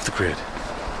 We're off the grid.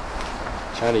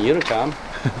 China Unicom.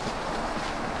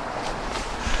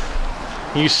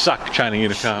 You suck, China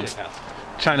Unicom. Yeah.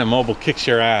 China Mobile kicks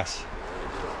your ass.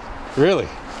 Really?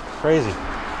 Crazy.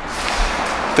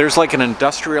 There's like an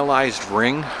industrialized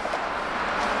ring.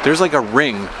 There's like a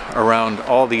ring around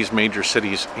all these major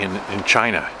cities in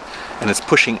China, and it's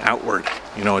pushing outward,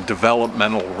 you know, a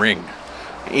developmental ring.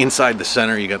 Inside the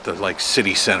center, you got the like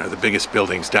city center, the biggest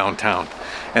buildings downtown.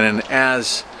 And then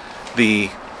as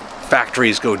the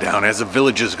factories go down, as the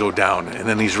villages go down, and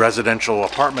then these residential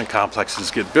apartment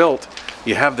complexes get built,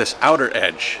 you have this outer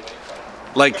edge.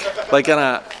 Like in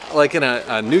a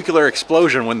nuclear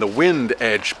explosion when the wind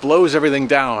edge blows everything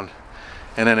down,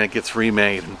 and then it gets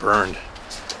remade and burned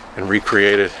and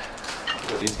recreated.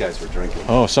 These guys were drinking.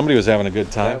 Oh, somebody was having a good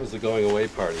time. That was the going away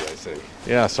party, I think.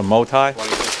 Yeah, some Motai.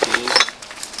 2015.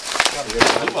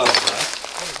 What is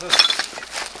this?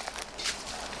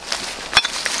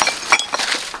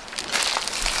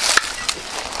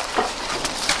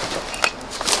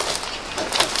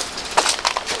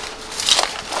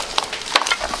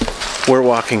 We're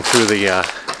walking through the,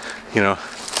 you know,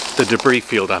 the debris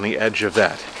field on the edge of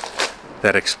that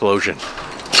explosion.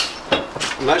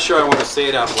 I'm not sure I want to say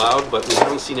it out loud, but we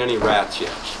haven't seen any rats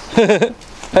yet.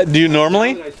 Do you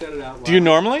normally? Now that I said it out loud. Do you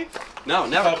normally? No,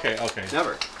 never. Okay.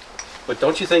 Never. But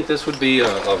don't you think this would be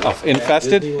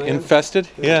Infested? Disneyland? Infested?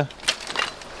 Yeah.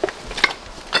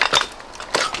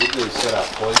 We really set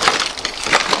out poison.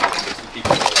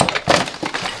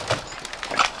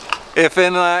 If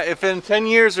in 10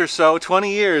 years or so,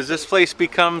 20 years, this place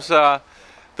becomes the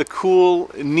cool,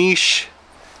 niche,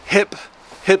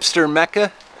 hipster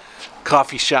mecca,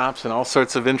 coffee shops and all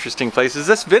sorts of interesting places,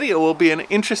 this video will be an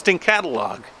interesting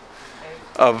catalog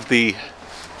of the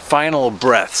final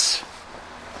breaths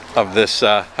of this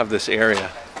area.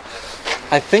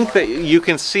 I think that you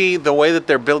can see the way that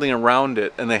they're building around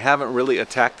it, and they haven't really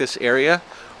attacked this area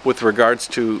with regards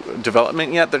to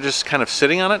development yet. They're just kind of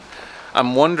sitting on it.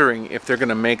 I'm wondering if they're going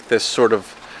to make this sort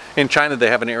of, in China they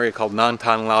have an area called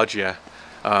Nantan Laojia,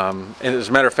 And as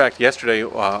a matter of fact, yesterday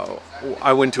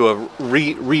I went to a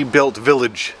rebuilt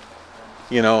village.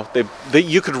 You know,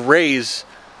 you could raise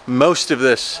most of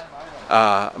this,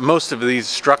 most of these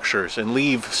structures and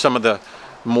leave some of the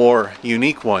more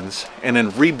unique ones, and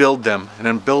then rebuild them, and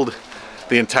then build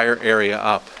the entire area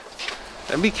up.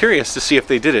 I'd be curious to see if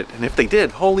they did it, and if they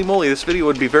did, holy moly, this video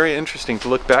would be very interesting to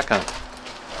look back on.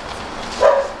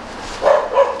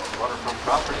 Waterfront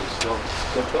property is still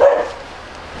built.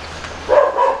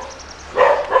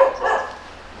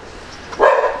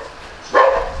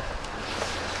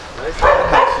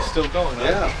 Still going, huh?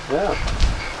 Yeah, yeah.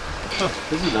 Huh,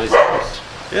 this is a nice house.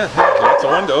 Yeah, lots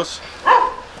of windows.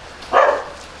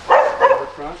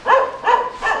 Waterfront.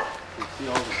 You see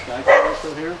all the skyscrapers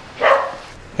from here?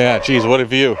 Yeah, geez, what a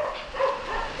view.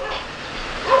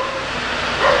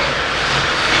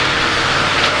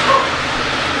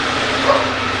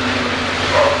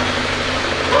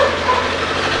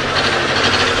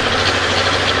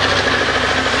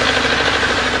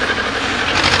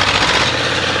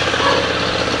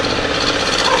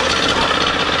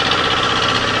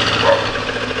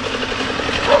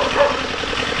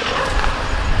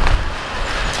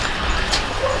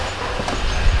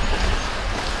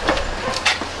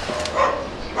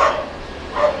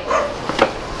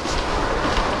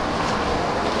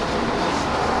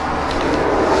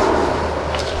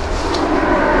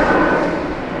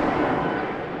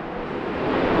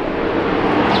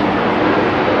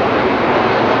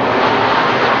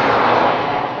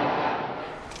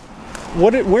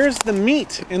 Where's the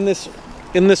meat in this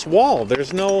wall?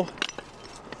 There's no.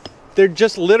 They're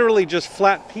just literally just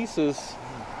flat pieces.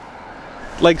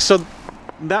 Like, so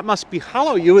that must be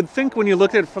hollow. You would think when you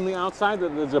look at it from the outside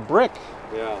that there's a brick.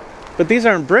 Yeah. But these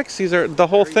aren't bricks. These are, the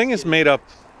whole thing is made up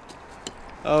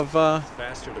of. It's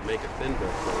faster to make a thin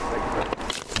brick than a thick brick.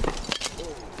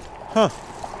 Huh.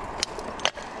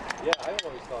 Yeah, I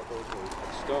always thought those were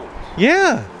like stones.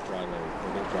 Yeah.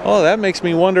 Oh, that makes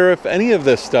me wonder if any of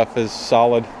this stuff is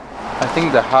solid. I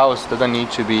think the house doesn't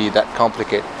need to be that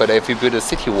complicated, but if you build a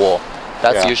city wall,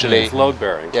 that's usually it's load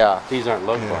bearing. Yeah. These aren't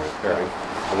load bearing.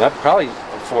 And that probably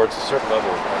affords a certain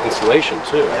level of insulation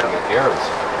too. I mean, air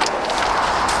inside.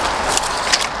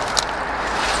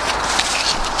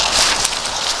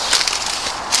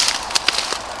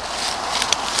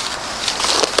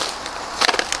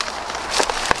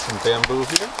 Some bamboo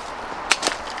here.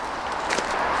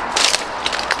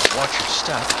 Watch your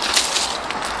step.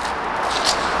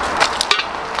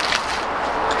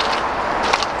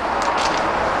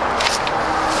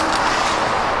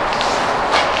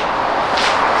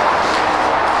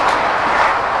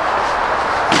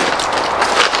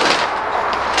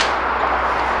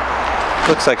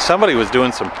 Looks like somebody was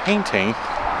doing some painting.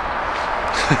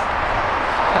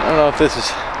 I don't know if this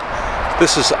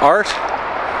is art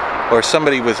or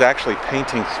somebody was actually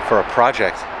painting for a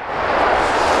project.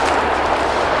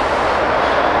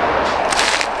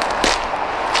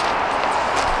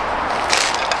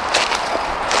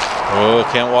 Oh,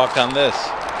 can't walk on this.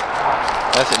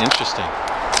 That's interesting.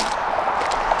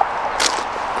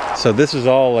 So this is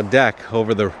all a deck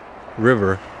over the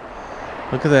river.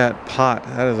 Look at that pot.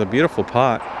 That is a beautiful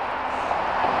pot.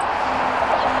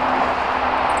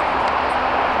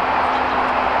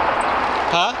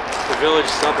 Huh? The village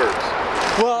suburbs.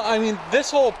 Well, I mean,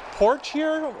 this whole porch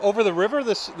here over the river,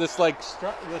 this like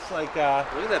look at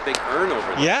that big urn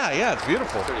over there. yeah, it's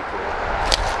beautiful. Pretty cool.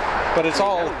 But it's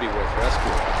all. That would be worth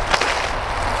rescuing.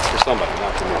 For somebody,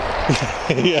 not for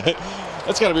me. Yeah,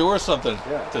 that's got to be worth something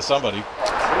to somebody.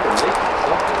 Something.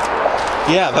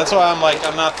 Yeah, that's why I'm like,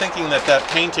 I'm not thinking that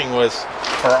painting was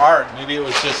for art. Maybe it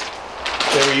was just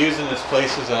they were using this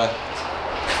place as a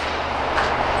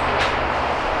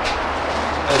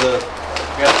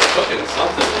cooking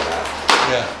something in that.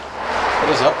 Yeah. What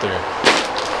is up there?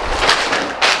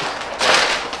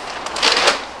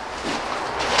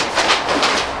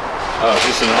 Oh, it's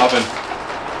just an oven.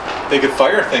 They could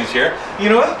fire things here. You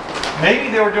know what?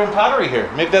 Maybe they were doing pottery here.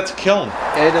 Maybe that's a kiln.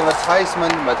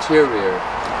 Advertisement material.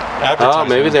 Oh,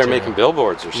 maybe they're making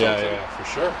billboards or something. Yeah, for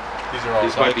sure.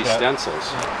 These might be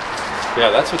stencils.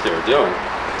 Yeah, that's what they were doing.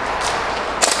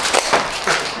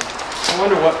 I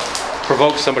wonder what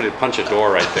provokes somebody to punch a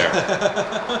door right there. I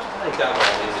think that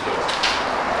one needs a door.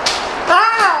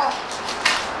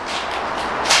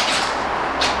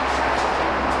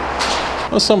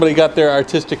 Well, somebody got their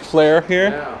artistic flair here.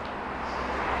 Yeah.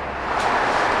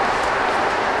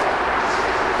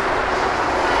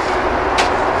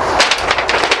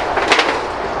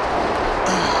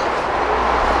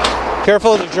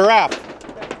 Careful of the giraffe.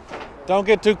 Don't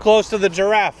get too close to the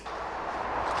giraffe.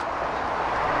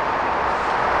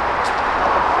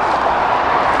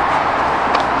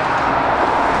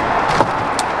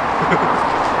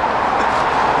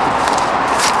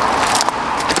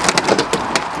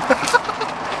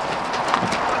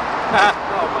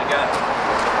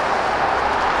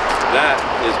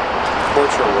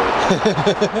 Oh,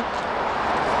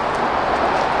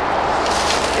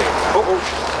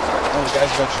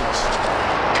 guys, vegetables.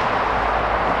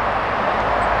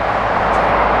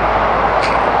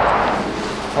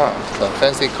 Huh, some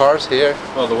fancy cars here.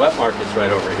 Well, the wet market's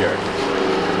right over here.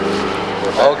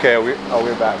 Okay, we're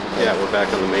back. Yeah, we're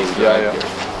back on the main drive here.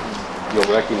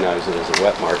 You'll recognize it as a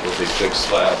wet market with these big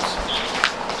slabs.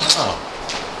 Oh.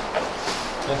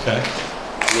 Okay.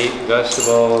 Meat,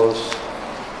 vegetables.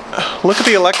 Look at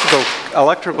the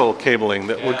electrical cabling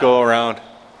that would go around.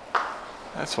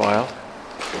 That's wild.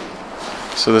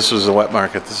 So this was a wet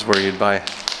market. This is where you'd buy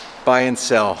and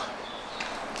sell.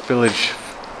 Village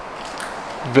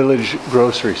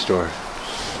grocery store.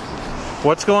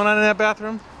 What's going on in that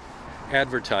bathroom?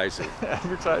 Advertising.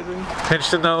 Advertising. Pinch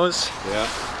the nose. Yeah.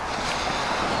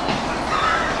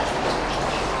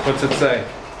 What's it say?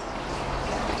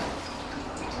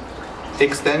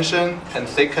 Extension and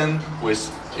thicken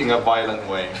in a violent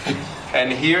way.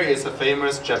 And here is a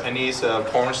famous Japanese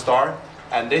porn star.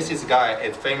 And this guy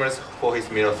is famous for his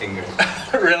middle finger.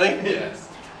 Really? Yes.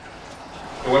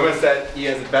 The women said he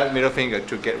has a bad middle finger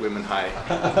to get women high.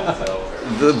 So.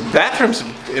 The bathrooms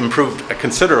improved a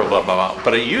considerable amount,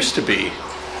 but it used to be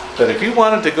that if you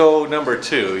wanted to go number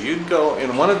 2, you'd go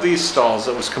in one of these stalls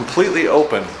that was completely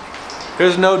open.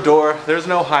 There's no door, there's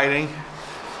no hiding,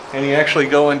 and you actually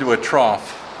go into a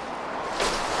trough.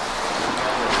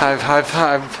 I've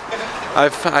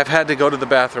had to go to the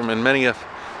bathroom in many a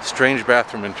strange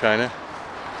bathroom in China.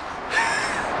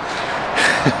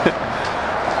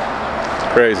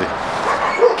 Crazy.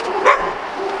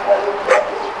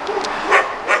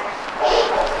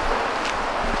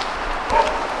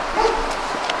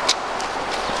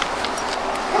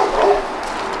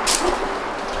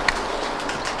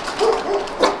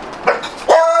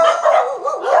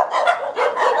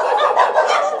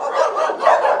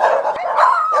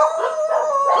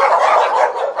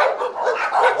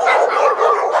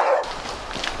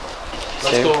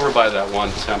 Let's go over by that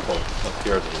one temple up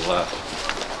here to the left,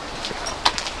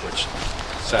 which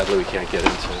sadly we can't get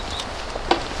into.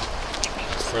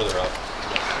 Further up.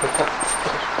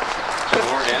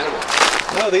 More animals.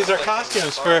 No, these are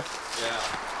costumes for... Yeah.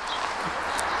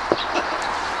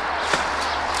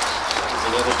 There's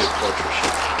another big portrait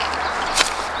ship.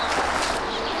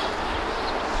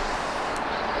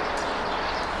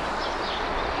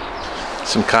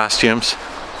 Some costumes.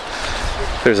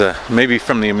 There's a, maybe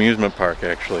from the amusement park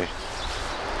actually.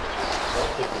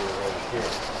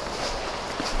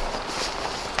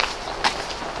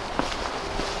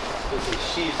 This is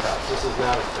Xi's house. This is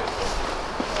not a temple.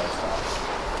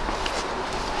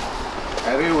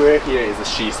 Everywhere here is a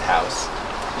Xi's house.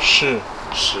 是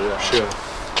Shi.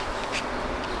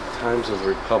 Times of the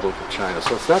Republic of China.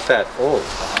 So it's not that old.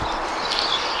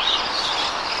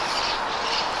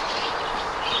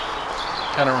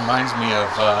 Kind of reminds me of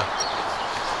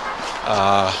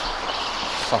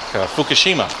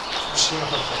Fukushima.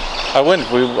 I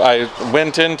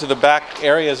went into the back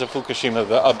areas of Fukushima,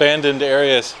 the abandoned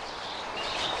areas.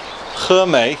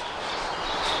 Hemei.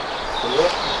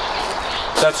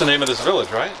 That's the name of this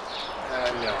village, right?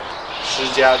 No.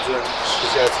 Shijia.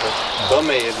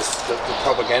 Hemei is the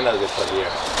propaganda they put here.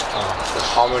 The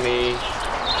harmony,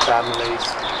 families.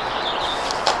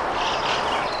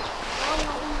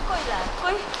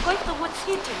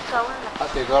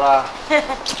 They got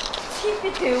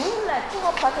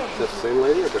The same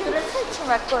lady or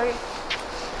different?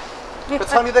 cái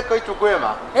thân đi tới coi chủ quê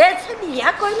mà.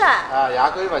 Giá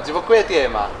quê mà chỉ có quê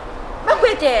tiền mà.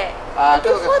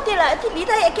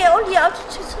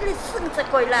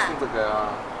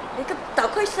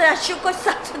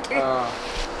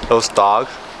 Those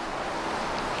dogs,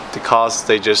 because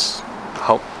they just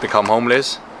become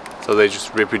homeless, so they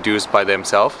just reproduce by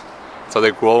themselves. So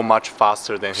they grow much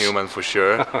faster than humans for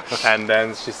sure. And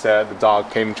then she said the dog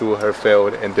came to her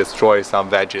field and destroyed some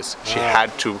veggies. She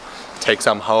had to take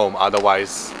some home,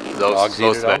 otherwise those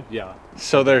Yeah.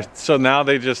 So now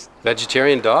they just,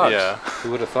 Vegetarian dogs. Yeah.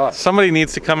 Who would have thought? somebody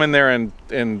needs to come in there and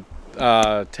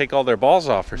take all their balls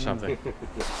off or something.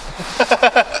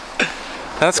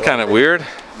 That's kind of weird.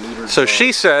 So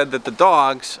she said that the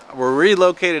dogs were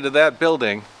relocated to that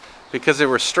building because they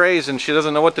were strays and she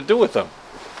doesn't know what to do with them.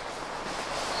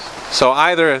 So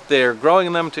either they're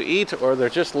growing them to eat or they're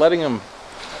just letting them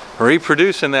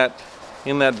reproduce in that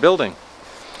building.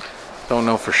 Don't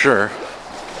know for sure.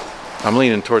 I'm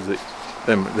leaning towards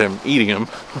them eating them,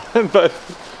 but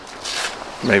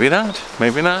maybe not.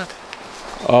 Maybe not.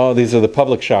 Oh, these are the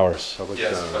public showers.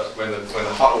 Yes, but when the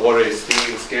hot water is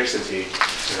in scarcity,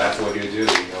 that's what you do.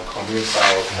 Commune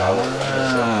style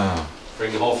shower.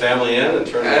 Bring the whole family in and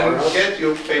turn it around. Get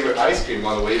your favorite ice cream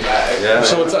on the way back. Yeah.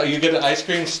 So it's you get an ice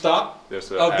cream stop?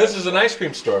 Oh, this is an ice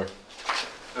cream store.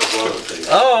 That's one of the things.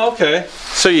 Oh, okay.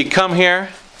 So you come here,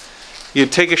 you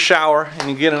take a shower,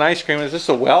 and you get an ice cream. Is this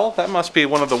a well? That must be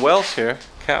one of the wells here.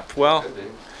 Capped well.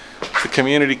 The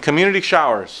community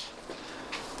showers.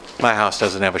 My house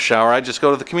doesn't have a shower. I just go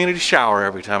to the community shower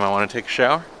every time I want to take a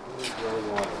shower.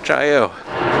 Chayo.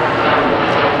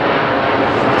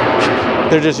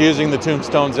 They're just using the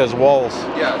tombstones as walls.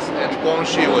 Yes, and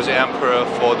Guangxi was emperor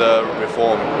for the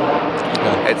reform.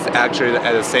 Okay. It's actually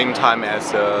at the same time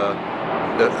as the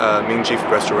Meiji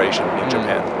Restoration in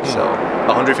Japan. So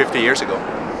 150 years ago.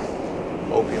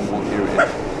 Opium War period.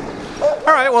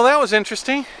 All right, well that was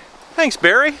interesting. Thanks,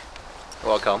 Barry,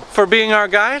 Welcome. for being our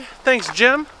guide. Thanks,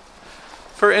 Jim,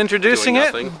 for introducing Doing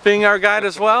it, nothing. being our guide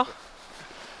as well.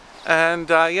 And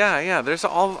yeah, there's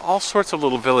all sorts of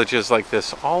little villages like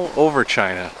this all over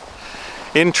China,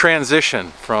 in transition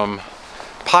from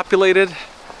populated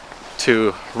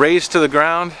to razed to the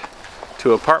ground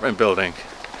to apartment building.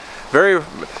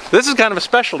 This is kind of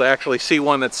special to actually see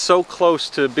one that's so close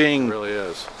to being It really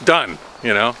is. done,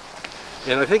 you know.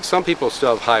 And I think some people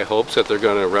still have high hopes that they're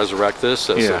going to resurrect this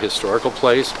as Yeah. a historical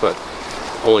place, but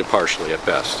only partially at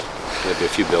best. Maybe a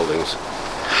few buildings.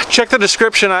 Check the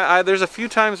description. There's a few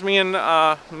times me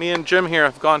and Jim here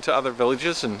have gone to other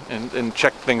villages and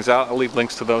checked things out. I'll leave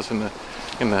links to those in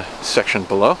the section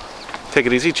below. Take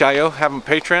it easy, Chayo. Have a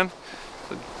Patreon.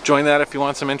 Join that if you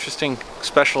want some interesting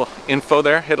special info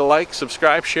there. Hit a like,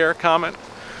 subscribe, share, comment.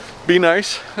 Be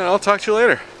nice, and I'll talk to you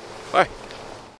later. Bye.